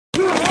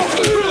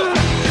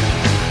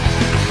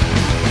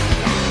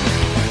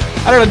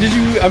I don't know. Did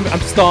you? I'm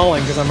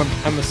stalling because I'm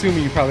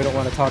assuming you probably don't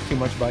want to talk too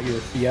much about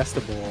your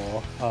Fiesta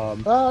Bowl. No,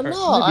 Maybe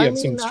you have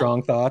some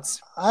strong thoughts.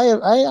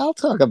 I'll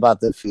talk about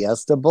the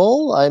Fiesta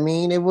Bowl. I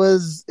mean, it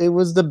was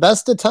the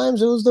best of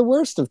times. It was the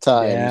worst of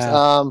times.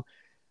 Yeah.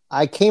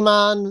 I came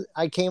on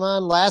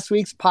last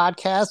week's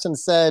podcast and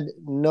said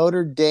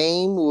Notre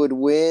Dame would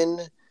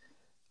win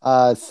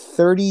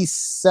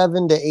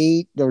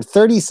 37-8 or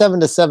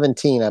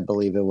 37-17, I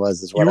believe it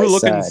was, is what You I were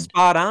looking said.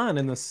 spot on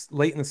in this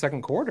late in the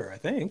second quarter, I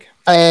think.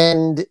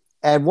 And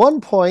at one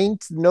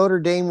point,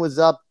 Notre Dame was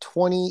up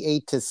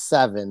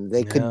 28-7.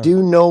 They could Yeah.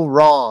 do no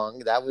wrong.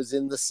 That was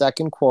in the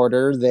second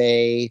quarter.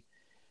 They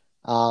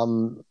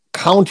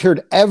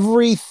countered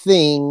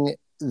everything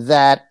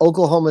that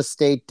Oklahoma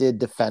State did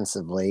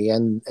defensively,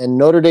 and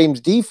Notre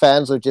Dame's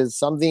defense, which is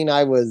something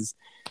I was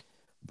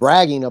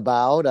bragging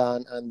about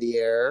on the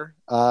air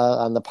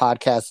on the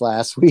podcast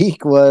last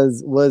week,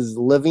 was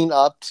living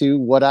up to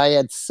what I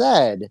had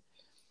said.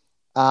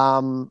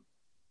 Until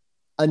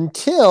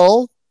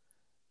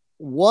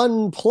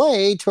one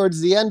play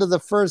towards the end of the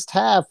first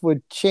half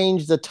would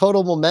change the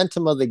total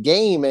momentum of the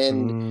game,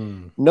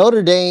 and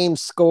Notre Dame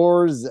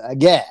scores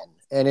again,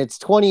 and it's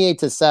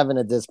 28-7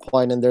 at this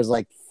point, and there's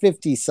like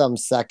 50 some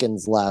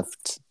seconds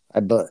left,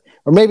 or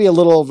maybe a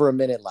little over a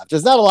minute left.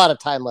 There's not a lot of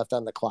time left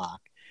on the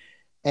clock,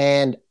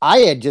 and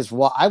I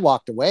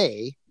walked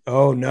away.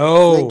 Oh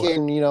no!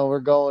 Thinking, we're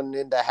going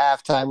into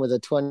halftime with a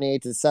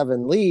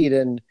 28-7 lead,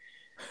 and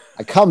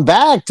I come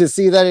back to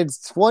see that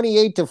it's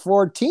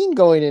 28-14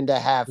 going into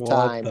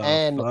halftime.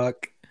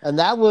 And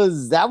that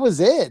was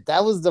it.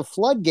 That was the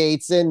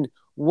floodgates. And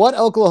what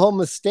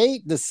Oklahoma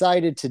State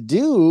decided to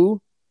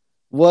do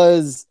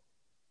was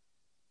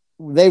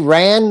they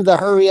ran the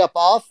hurry up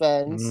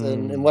offense.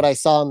 And what I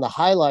saw in the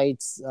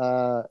highlights,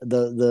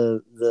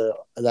 the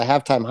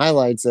halftime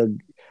highlights of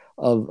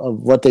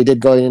what they did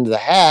going into the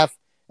half,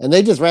 and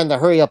they just ran the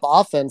hurry up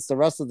offense the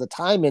rest of the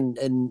time,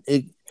 and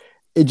it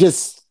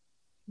just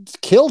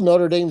killed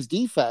Notre Dame's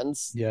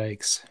defense.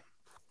 Yikes.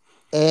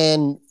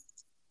 And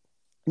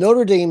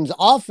Notre Dame's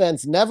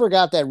offense never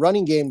got that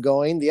running game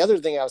going. The other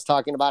thing I was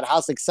talking about, how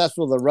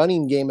successful the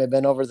running game had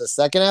been over the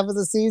second half of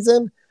the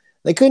season,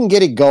 they couldn't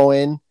get it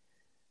going.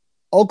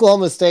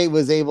 Oklahoma State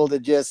was able to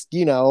just,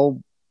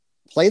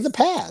 play the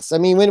pass. I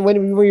mean,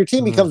 when your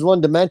team becomes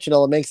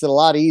one-dimensional, it makes it a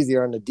lot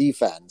easier on the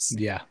defense.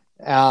 Yeah.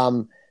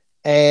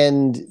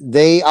 And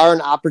they are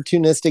an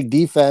opportunistic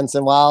defense.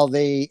 And while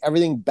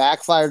everything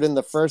backfired in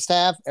the first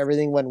half,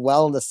 everything went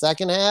well in the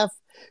second half,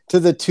 to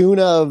the tune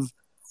of,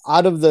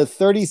 out of the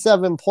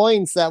 37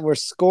 points that were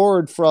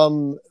scored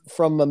from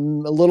a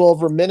little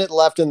over a minute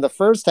left in the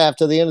first half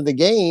to the end of the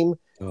game,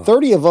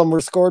 30 of them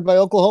were scored by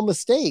Oklahoma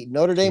State.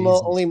 Notre Dame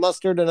only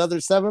mustered another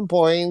 7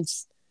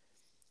 points.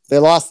 They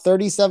lost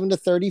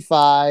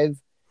 37-35.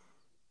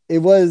 It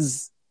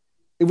was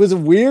a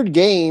weird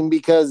game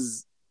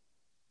because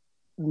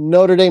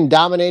Notre Dame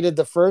dominated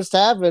the first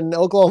half and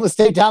Oklahoma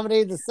State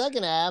dominated the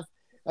second half.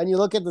 And you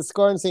look at the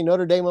score and say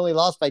Notre Dame only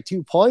lost by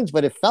 2 points,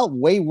 but it felt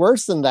way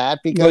worse than that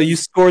because you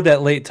scored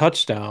that late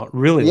touchdown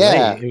really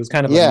late. It was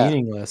kind of a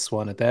meaningless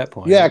one at that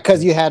point. Yeah,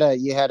 because you had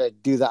to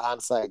do the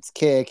onside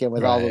kick, and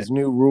with all those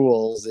new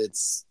rules,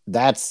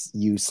 that's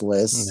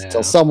useless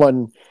until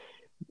someone,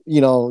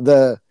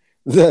 the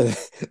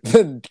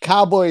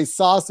Cowboys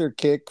saucer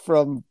kick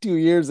from 2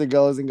 years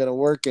ago isn't going to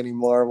work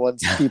anymore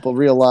once people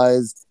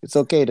realize it's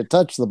okay to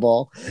touch the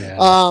ball.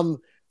 Yeah.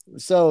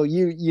 So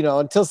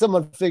until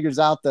someone figures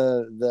out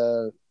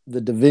the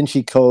Da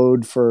Vinci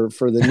code for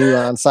the new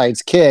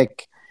onside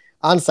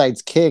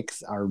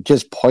kicks are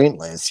just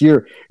pointless.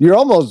 You're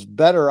almost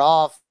better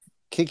off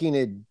kicking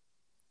it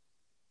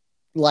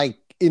like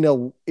in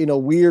a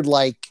weird,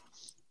 like,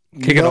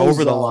 kick it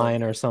over the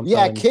line or something.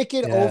 Yeah, kick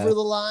it over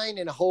the line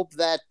and hope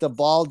that the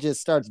ball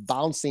just starts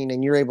bouncing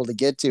and you're able to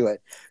get to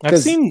it. I've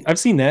seen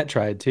that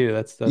tried too.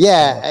 That's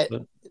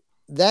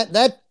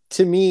that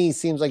to me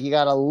seems like you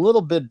got a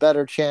little bit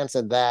better chance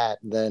at that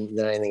than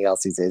anything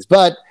else these days.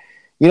 But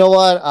you know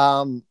what?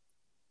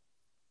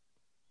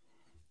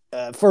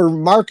 For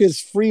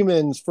Marcus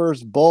Freeman's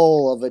first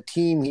bowl of a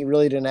team he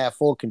really didn't have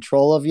full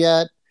control of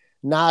yet,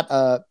 not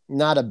a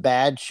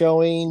bad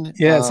showing.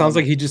 Yeah, it sounds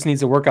like he just needs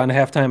to work on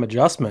halftime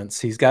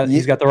adjustments. He's got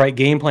the right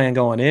game plan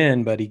going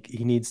in, but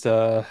he needs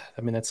to.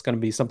 I mean, that's going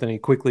to be something he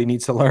quickly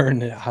needs to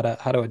learn how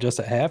to adjust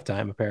at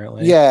halftime.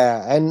 Apparently,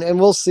 yeah, and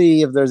we'll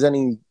see if there's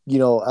any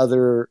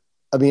other.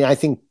 I mean, I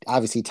think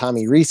obviously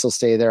Tommy Rees will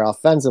stay there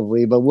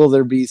offensively, but will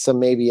there be some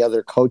maybe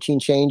other coaching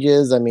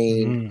changes? I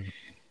mean.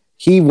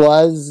 He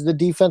was the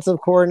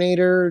defensive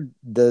coordinator.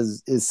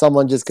 Is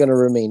someone just going to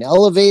remain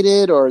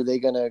elevated, or are they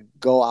going to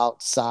go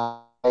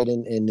outside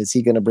and is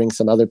he going to bring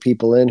some other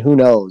people in? Who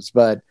knows?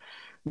 But,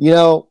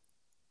 it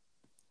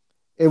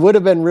would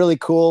have been really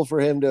cool for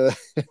him to,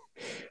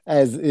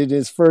 as in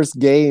his first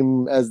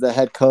game as the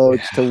head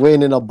coach, to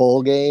win in a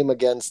bowl game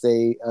against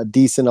a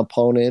decent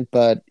opponent.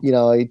 But,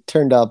 it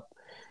turned up,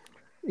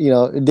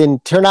 it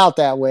didn't turn out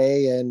that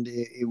way. And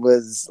it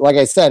was, like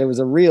I said, it was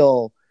a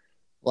real,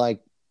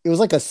 it was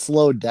like a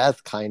slow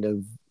death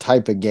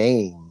type of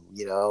game.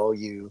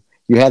 You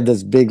you had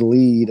this big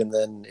lead and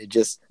then it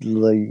just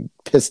like,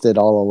 pissed it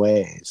all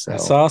away. So I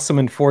saw some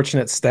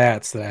unfortunate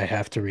stats that I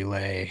have to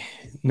relay.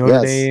 Notre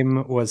yes.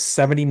 Dame was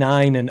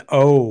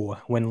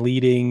 79-0 when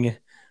leading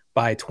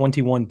by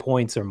 21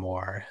 points or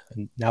more.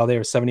 And now they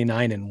are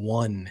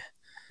 79-1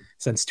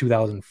 since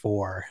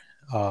 2004.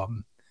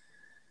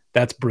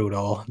 That's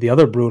brutal. The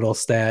other brutal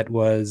stat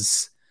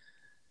was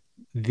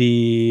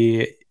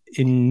in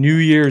New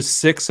Year's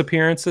 6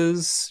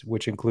 appearances,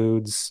 which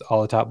includes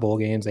all the top bowl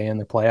games and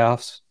the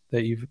playoffs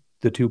the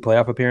 2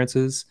 playoff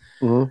appearances.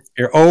 Mm-hmm.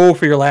 You're 0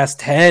 for your last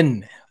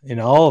 10 in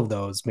all of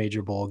those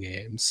major bowl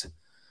games.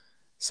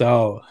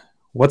 So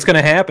what's going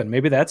to happen?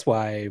 Maybe that's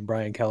why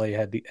Brian Kelly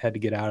had to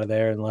get out of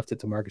there and left it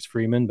to Marcus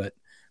Freeman. But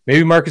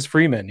maybe Marcus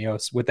Freeman,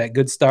 with that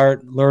good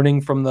start, learning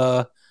from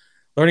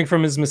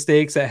his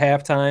mistakes at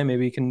halftime,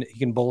 maybe he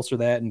can bolster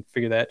that and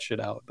figure that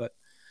shit out. But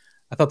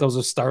I thought those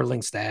were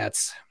startling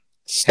stats.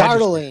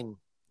 Startling.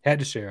 Had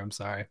to share. I'm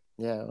sorry.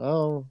 Yeah.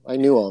 Oh, I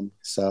knew him.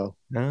 So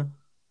no,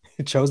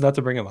 it chose not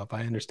to bring him up.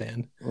 I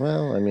understand.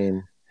 Well, I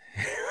mean,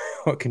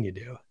 what can you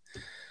do?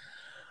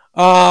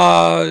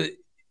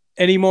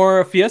 Any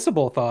more Fiesta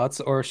Bowl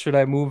thoughts, or should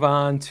I move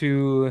on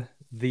to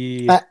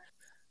the?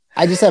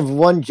 I just have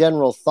one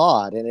general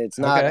thought, and it's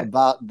not okay.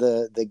 about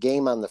the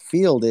game on the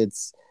field.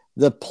 It's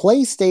the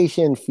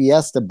PlayStation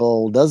Fiesta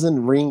Bowl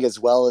doesn't ring as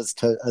well as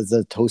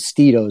the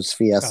Tostitos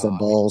Fiesta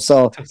Bowl.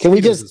 So Tostitos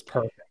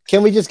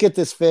can we just get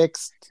this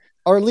fixed?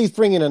 Or at least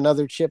bring in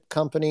another chip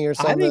company or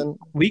something. I think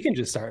we can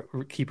just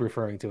keep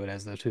referring to it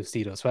as the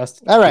Tostitos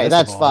Fest. All right,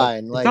 that's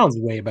fine. It sounds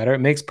way better. It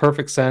makes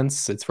perfect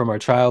sense. It's from our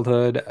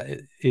childhood.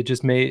 It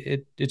just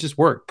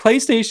worked.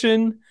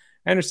 PlayStation,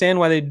 I understand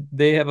why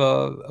they have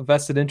a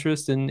vested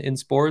interest in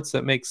sports.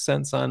 That makes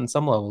sense on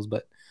some levels,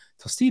 but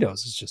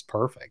Tostitos is just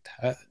perfect.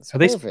 Are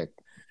they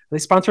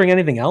sponsoring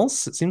anything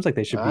else? It seems like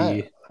they should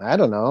be. I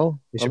don't know.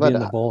 They should be in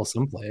the bowl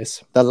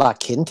someplace. The La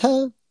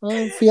Quinta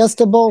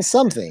Fiesta Bowl,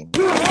 something.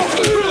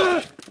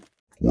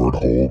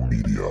 Wordhole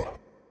Media.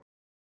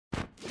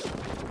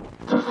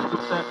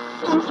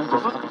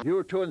 If you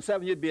were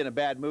 2-7, you'd be in a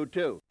bad mood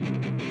too.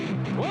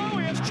 Whoa,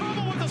 he has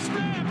trouble with the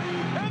snap,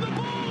 and the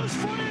ball is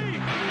free.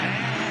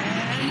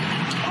 And he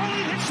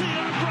hits the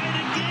upright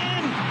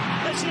again.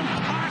 That's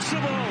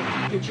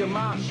impossible. Get your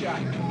mouth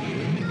shut.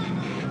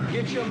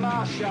 Get your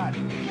mouth shut.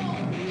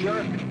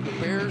 Jerk. The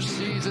Bears'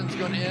 season's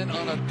going to end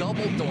on a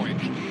double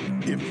doink.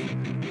 If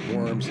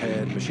worms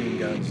had machine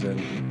guns,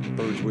 then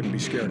birds wouldn't be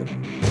scared of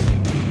them.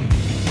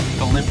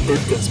 The Limp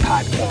Bizkit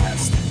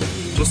Podcast.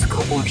 Just a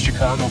couple of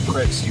Chicago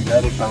pricks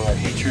united by our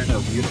hatred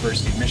of the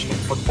University of Michigan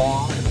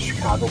football and the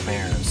Chicago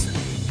Bears.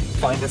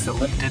 Find us at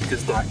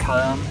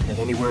limpdidkas.com and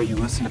anywhere you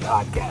listen to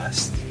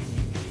podcasts.